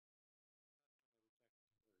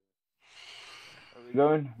We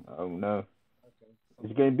going? Oh no. Okay.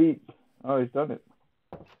 He's getting beat. Oh, he's done it.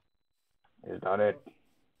 He's done it.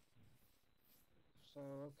 So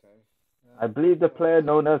okay. I believe the player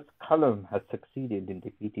known as Cullum has succeeded in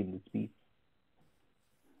defeating this beast.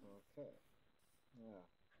 Okay. Yeah.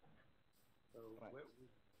 So Right.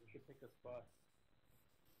 we should pick a spot.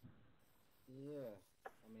 Yeah.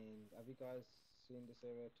 I mean, have you guys seen this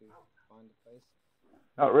area to find a place?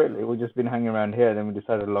 Not really. We've just been hanging around here. Then we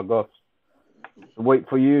decided to log off. Wait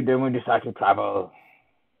for you. Then we decide to travel.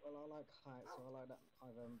 Well, I like heights, so I like that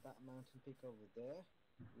either that mountain peak over there,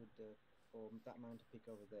 with the or that mountain peak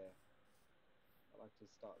over there. I like to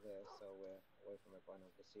start there, so we're away from everyone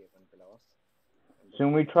able to see everyone below us. And then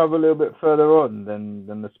Shouldn't we travel a little bit further on than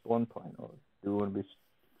the spawn point, or do we want to be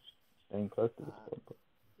staying close to the spawn point?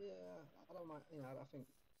 Yeah, I don't mind. You know, I think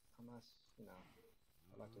I'm nice. You know,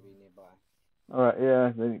 I like to be nearby. All right.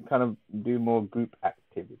 Yeah. Then kind of do more group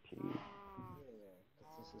activity. Yeah,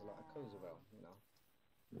 because this is like a cozy realm. You know.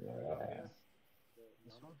 Yeah.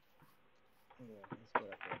 This one. Yeah, let's get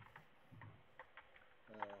up there.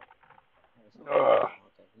 It's not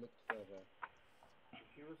okay. Look further.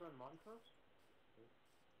 She was on Montrose?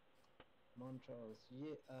 Montrose,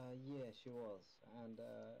 yeah, she was, and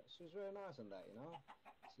she was very nice on that, you know.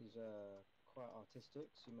 She's quite artistic.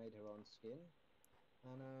 She made her own skin,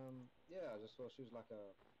 and yeah, I just thought she was like a,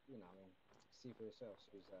 you know, I mean, see for yourself.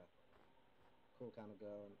 She's a cool kind of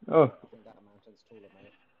girl, and Oh, I think that mountain's taller,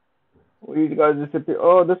 mate. well, you guys disappear.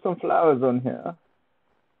 Oh, there's some flowers on here.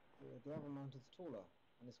 Yeah, the other mountain's taller,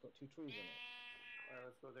 and it's got 2 trees on it. Alright,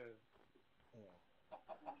 let's go there. Yeah,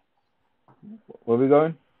 Where are we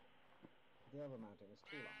going? the other mountain is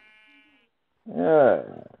taller. Yeah.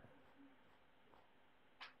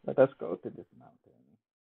 Let us go to this mountain.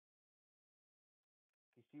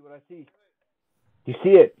 You see what I see? Do you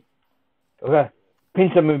see it? Okay.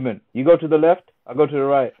 Pincer movement. You go to the left, I go to the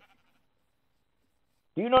right.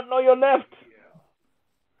 Do you not know your left?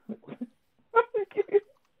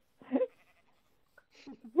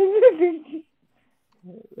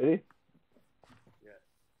 Ready? Yeah.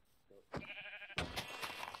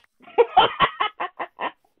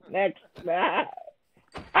 Next.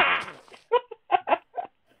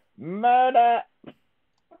 Murder. Alright,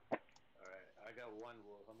 I got 1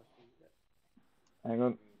 wool. How much do you get? Hang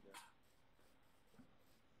on.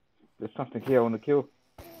 There's something here I want to kill.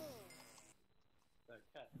 That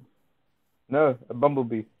cat. No, a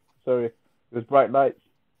bumblebee. Sorry. It was bright lights.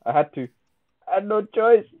 I had to. I had no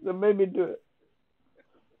choice. They made me do it.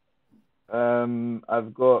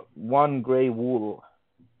 I've got 1 grey wool.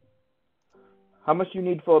 How much do you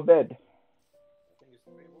need for a bed?